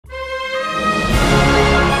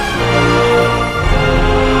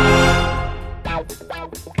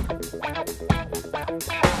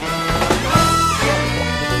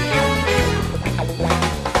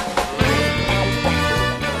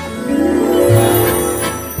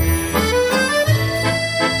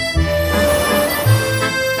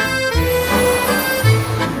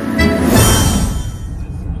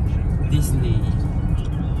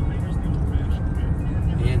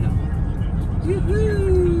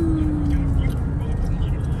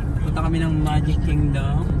kami ng Magic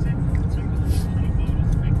Kingdom.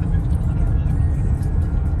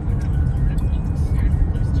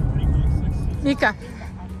 Mika,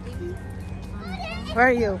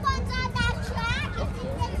 where are you?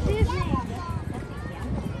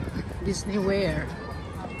 Disney where?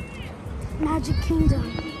 Magic Kingdom.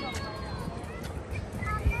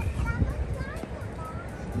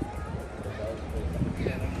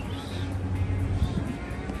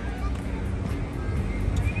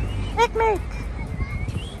 Picnic!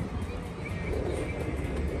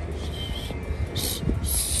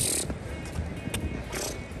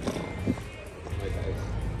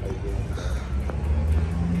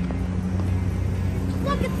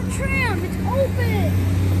 Look at the tram, it's open.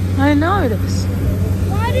 I know it is.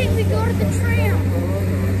 Why didn't we go to the tram?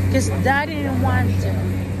 Because Daddy didn't want to.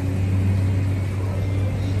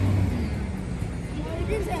 He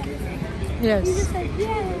didn't say anything. He Yes. just said,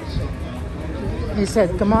 yeah. He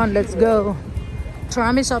said, come on, let's go.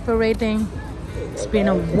 Tram is operating. It's been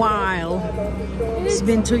a while. It's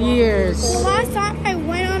been 2 years. The last time I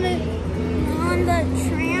went on the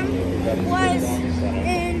tram was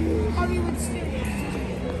in Hollywood Studios.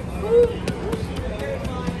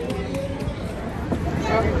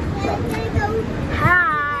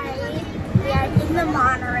 Hi, we are in the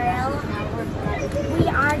monorail. We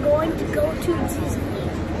are going to go to Disney.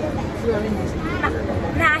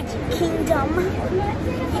 Magic Kingdom.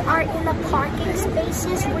 We are in the parking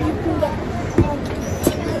spaces where you can get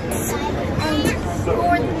tickets and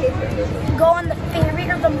go on the ferry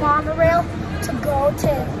or the monorail to go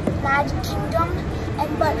to Magic Kingdom.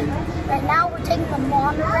 But right now we're taking the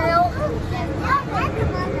monorail.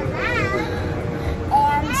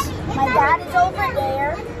 And my dad is over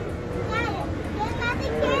there.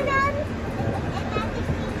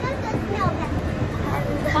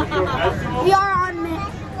 We are on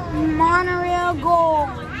Monorail Gold.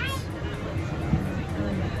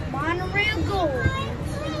 Monorail Gold.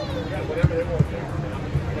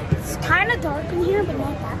 It's kind of dark in here, but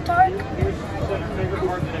not that dark.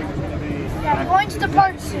 Yeah, I'm going to the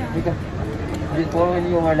park soon. Before when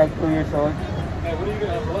you were like 2 years old,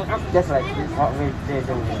 just like this, what we did.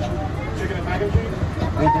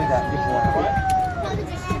 We do that before.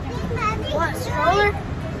 What, stroller?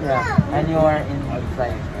 Yeah, and you are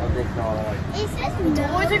inside of the stroller. The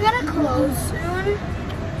doors are gonna close soon.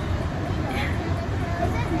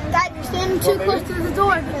 Dad, you're standing too close to the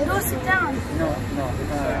door. Go sit down. No,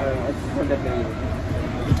 it's for the baby.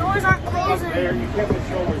 The doors aren't closing. You kept the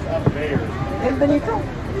shoulders up there. Ganda nito.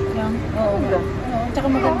 Yung, Oo, ganda. tsaka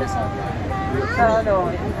maganda sa...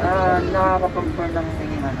 Nakakapag-burn ng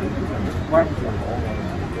warm siya.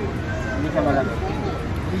 Hindi siya malamig.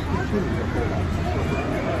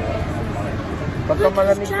 Pagka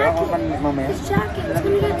malamig ako mamaya. This jacket is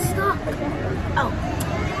gonna get stuck. Oh.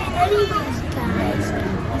 Anyways, guys,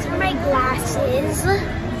 these are my glasses.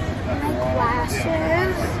 My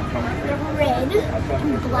glasses. They're red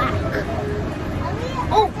and black.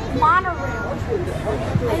 Oh, monorail.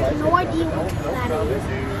 I have no idea what that is.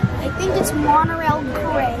 I think it's monorail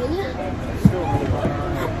gray.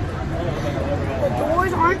 The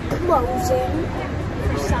doors aren't closing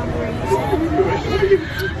for some reason.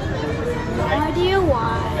 No idea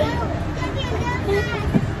why.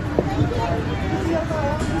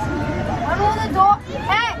 Why don't the door?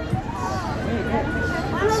 Hey!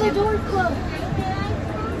 Why don't the doors close?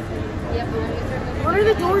 What are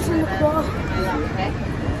the doors in the closet?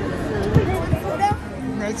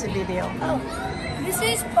 No, it's a video. Oh, this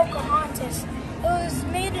is Pocahontas. It was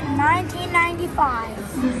made in 1995.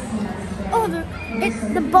 Oh, the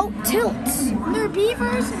boat tilts. There are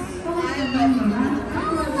beavers.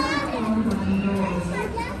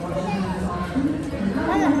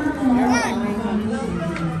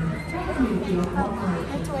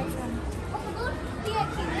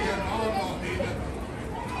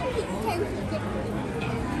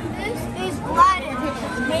 This is Aladdin,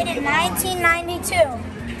 made in 1992.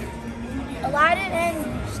 Aladdin and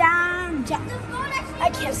Jack. I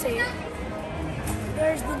can't say it.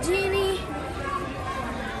 There's the genie.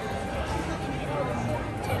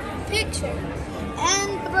 Take a picture. And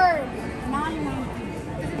the bird.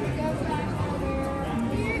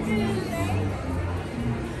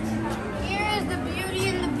 Here is the Beauty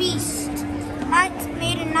and the Beast. That's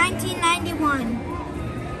made in 1991.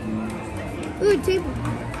 Ooh, table.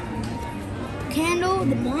 Candle,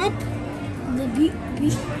 the mop, the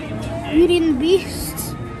Beauty and the Beast.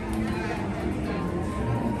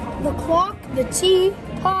 The clock, the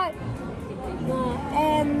teapot,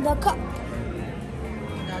 and the cup.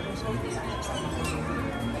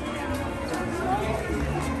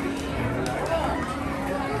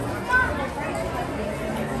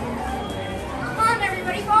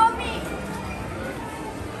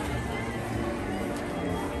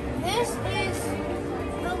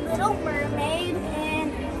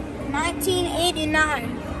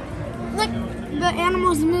 1969. Look, the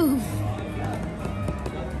animals move.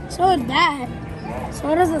 So did that.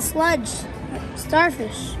 So does the sludge,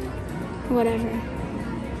 starfish, whatever.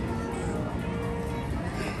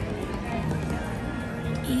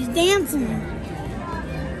 He's dancing.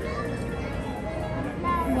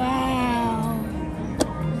 Wow.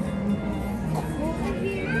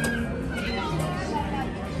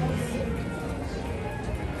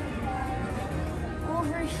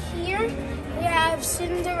 Over here, we have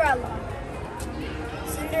Cinderella.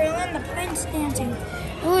 Cinderella and the Prince dancing.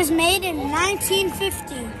 It was made in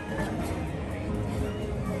 1950.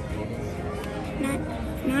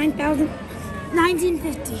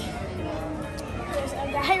 1950. There's a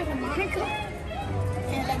guy with a monocle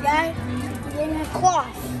and a guy in a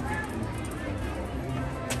cloth.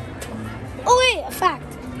 Oh wait, a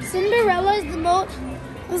fact. Cinderella is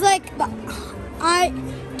was like the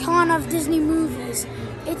icon of Disney movies.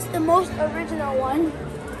 It's the most original one.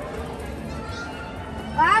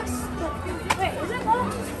 Last but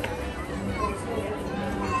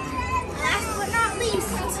not least,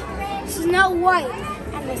 Snow White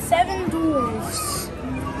and the Seven Dwarfs.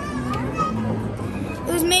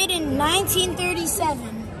 It was made in 1937.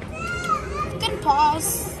 You can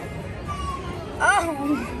pause.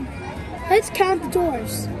 Let's count the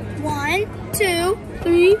dwarfs. 1, 2,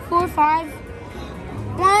 3, 4, 5.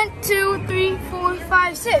 1, 2, 3, 4,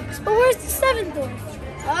 5, 6. But where's the seventh dwarf?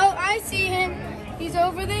 Oh, I see him. He's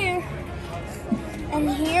over there. And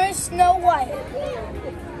here's Snow White.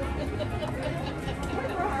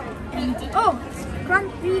 And, oh,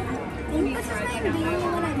 Grumpy, I think that's his name. Do you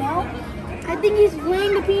know what I know? I think he's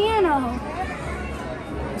playing the piano.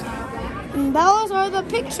 And those are the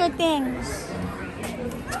picture things.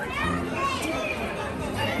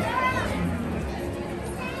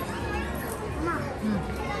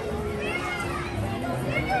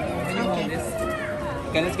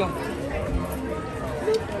 Okay, let's go.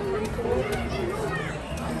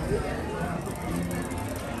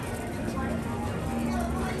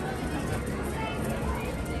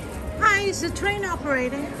 Hi, is the train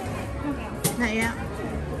operating? Not yet.